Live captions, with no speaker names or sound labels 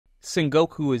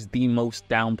Sengoku is the most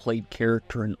downplayed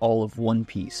character in all of One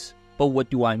Piece. But what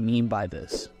do I mean by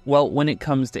this? Well, when it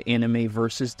comes to anime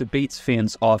versus debates,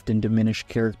 fans often diminish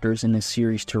characters in a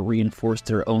series to reinforce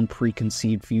their own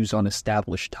preconceived views on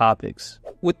established topics,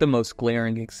 with the most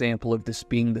glaring example of this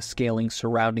being the scaling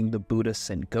surrounding the Buddha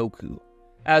Sengoku,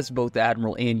 as both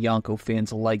Admiral and Yonko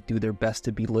fans alike do their best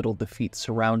to belittle the feats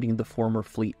surrounding the former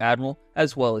fleet admiral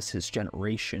as well as his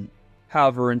generation.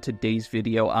 However, in today's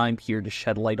video, I'm here to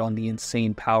shed light on the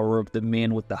insane power of the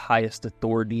man with the highest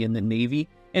authority in the Navy,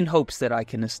 in hopes that I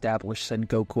can establish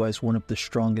Sengoku as one of the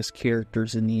strongest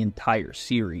characters in the entire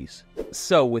series.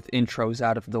 So, with intros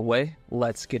out of the way,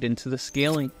 let's get into the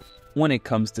scaling. When it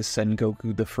comes to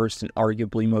Sengoku, the first and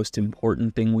arguably most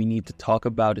important thing we need to talk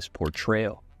about is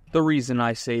portrayal. The reason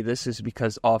I say this is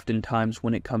because oftentimes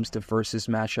when it comes to versus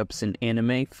matchups in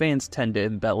anime, fans tend to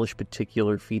embellish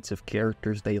particular feats of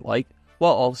characters they like,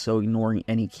 while also ignoring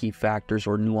any key factors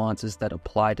or nuances that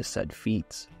apply to said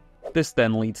feats. This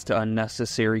then leads to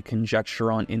unnecessary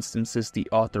conjecture on instances the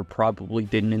author probably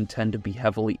didn't intend to be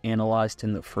heavily analyzed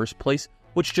in the first place,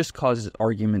 which just causes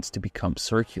arguments to become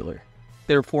circular.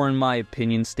 Therefore, in my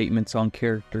opinion, statements on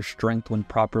character strength when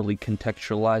properly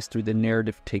contextualized through the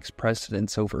narrative takes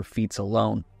precedence over feats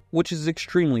alone, which is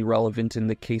extremely relevant in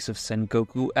the case of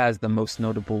Sengoku, as the most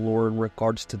notable lore in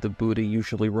regards to the Buddha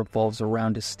usually revolves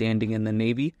around his standing in the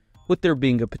Navy, with there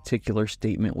being a particular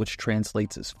statement which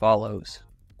translates as follows.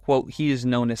 Quote, "He is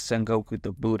known as Sengoku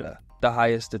the Buddha, the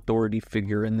highest authority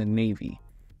figure in the Navy.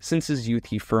 Since his youth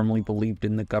he firmly believed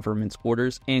in the government's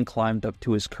orders and climbed up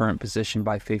to his current position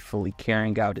by faithfully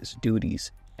carrying out his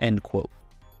duties." End quote.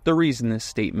 The reason this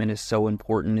statement is so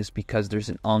important is because there's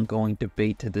an ongoing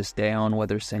debate to this day on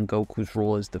whether Sengoku's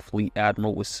role as the fleet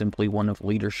admiral was simply one of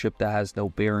leadership that has no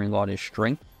bearing on his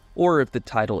strength, or if the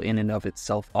title in and of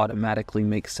itself automatically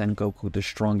makes Sengoku the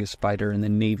strongest fighter in the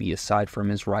Navy aside from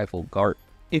his rival Garp.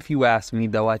 If you ask me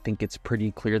though, I think it's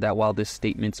pretty clear that while this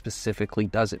statement specifically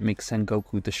doesn't make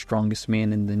Sengoku the strongest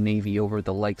man in the Navy over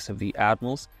the likes of the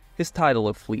admirals, his title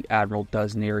of Fleet Admiral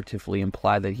does narratively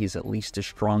imply that he's at least as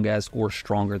strong as or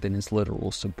stronger than his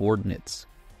literal subordinates.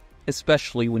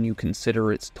 Especially when you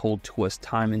consider it's told to us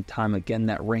time and time again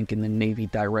that rank in the Navy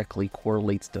directly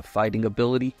correlates to fighting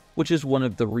ability, which is one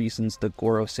of the reasons the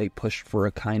Gorosei pushed for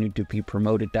Akainu to be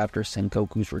promoted after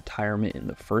Sengoku's retirement in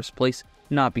the first place,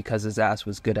 not because his ass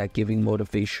was good at giving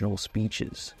motivational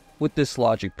speeches. With this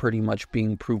logic pretty much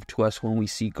being proved to us when we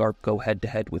see Garp go head to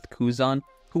head with Kuzan,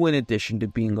 who in addition to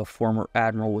being a former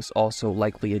admiral was also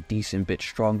likely a decent bit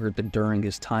stronger than during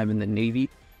his time in the Navy,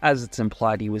 as it's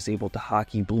implied he was able to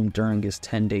Haki Bloom during his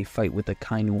 10-day fight with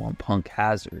Akainu on Punk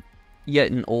Hazard.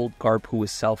 Yet an old Garp who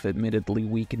was self-admittedly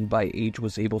weakened by age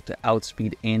was able to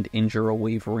outspeed and injure a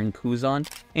wavering Kuzan,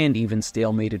 and even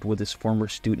stalemated with his former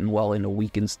student while in a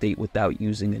weakened state without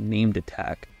using a named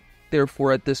attack.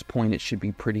 Therefore, at this point it should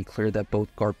be pretty clear that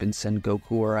both Garp and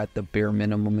Sengoku are at the bare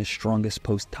minimum as strong as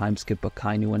post-timeskip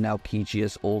Akainu and Aokiji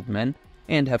as old men,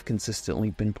 and have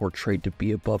consistently been portrayed to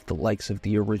be above the likes of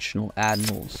the original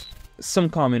admirals. Some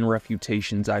common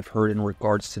refutations I've heard in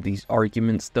regards to these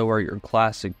arguments though are your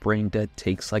classic brain-dead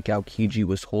takes like Aokiji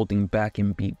was holding back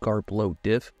and beat Garp low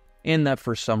diff, and that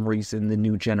for some reason the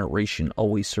new generation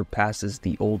always surpasses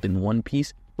the old in One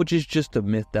Piece, which is just a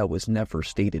myth that was never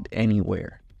stated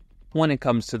anywhere. When it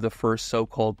comes to the first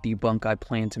so-called debunk, I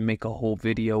plan to make a whole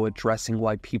video addressing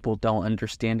why people don't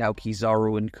understand how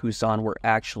Kizaru and Kuzan were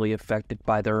actually affected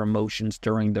by their emotions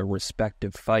during their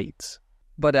respective fights.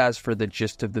 But as for the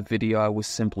gist of the video, I was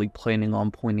simply planning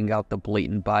on pointing out the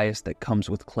blatant bias that comes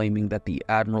with claiming that the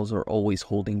admirals are always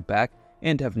holding back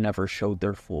and have never showed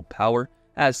their full power,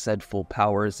 as said full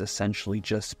power is essentially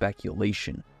just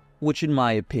speculation. Which in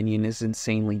my opinion is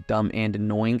insanely dumb and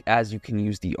annoying, as you can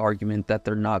use the argument that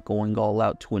they're not going all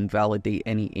out to invalidate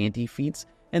any anti-feats,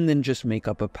 and then just make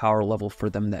up a power level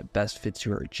for them that best fits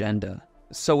your agenda.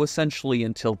 So essentially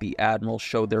until the admirals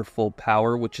show their full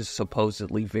power, which is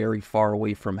supposedly very far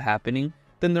away from happening,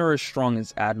 then they're as strong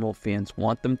as admiral fans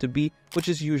want them to be, which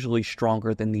is usually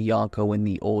stronger than the Yonko in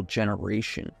the old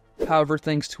generation. However,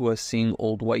 thanks to us seeing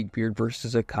old Whitebeard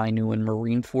versus Akainu and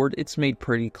Marineford, it's made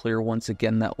pretty clear once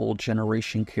again that old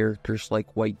generation characters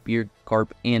like Whitebeard, Garp,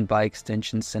 and by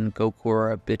extension Sengoku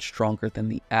are a bit stronger than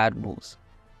the admirals.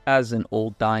 As an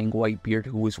old dying Whitebeard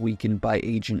who was weakened by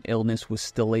age and illness was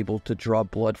still able to draw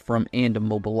blood from and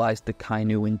immobilize the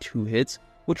Akainu in 2 hits,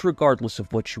 which regardless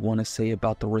of what you want to say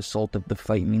about the result of the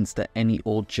fight means that any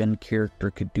old gen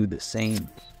character could do the same.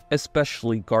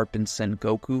 Especially Garp and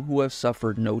Sengoku, who have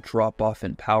suffered no drop-off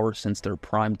in power since their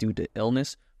prime due to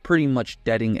illness, pretty much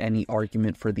deading any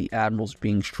argument for the admirals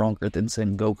being stronger than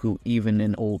Sengoku even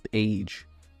in old age.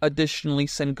 Additionally,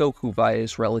 Sengoku via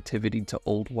his relativity to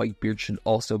Old Whitebeard should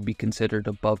also be considered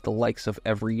above the likes of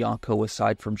every Yonko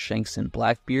aside from Shanks and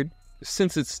Blackbeard,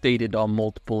 since it's stated on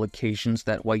multiple occasions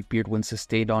that Whitebeard, when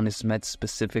sustained on his meds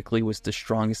specifically, was the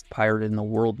strongest pirate in the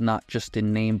world, not just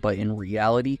in name but in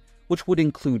reality, which would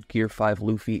include Gear 5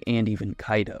 Luffy and even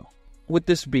Kaido. With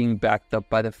this being backed up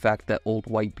by the fact that Old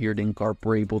Whitebeard and Garp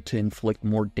were able to inflict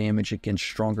more damage against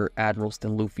stronger admirals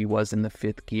than Luffy was in the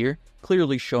 5th gear,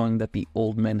 clearly showing that the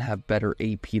old men have better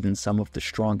AP than some of the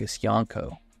strongest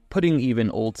Yonko. Putting even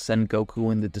old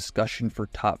Sengoku in the discussion for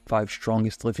top 5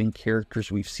 strongest living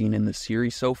characters we've seen in the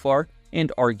series so far,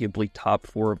 and arguably top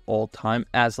 4 of all time,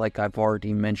 as like I've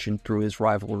already mentioned through his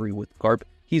rivalry with Garp,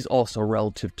 he's also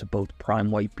relative to both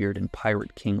Prime Whitebeard and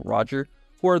Pirate King Roger,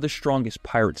 who are the strongest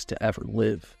pirates to ever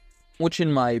live. Which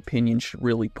in my opinion should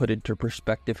really put into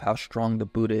perspective how strong the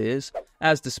Buddha is,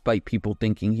 as despite people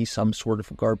thinking he's some sort of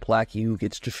Garp lackey who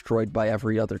gets destroyed by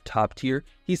every other top tier,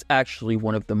 he's actually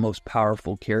one of the most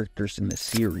powerful characters in the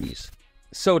series.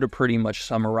 So to pretty much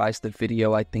summarize the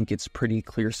video, I think it's pretty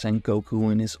clear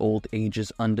Sengoku in his old age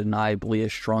is undeniably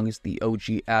as strong as the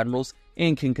OG admirals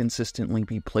and can consistently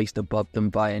be placed above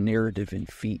them via narrative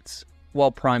and feats,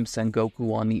 while Prime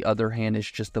Sengoku on the other hand is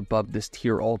just above this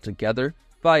tier altogether,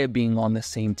 via being on the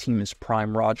same team as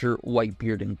Prime Roger,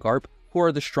 Whitebeard, and Garp, who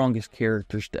are the strongest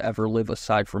characters to ever live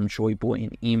aside from Joy Boy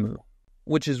and Emu.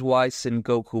 Which is why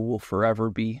Sengoku will forever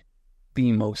be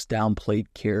the most downplayed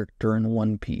character in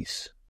One Piece.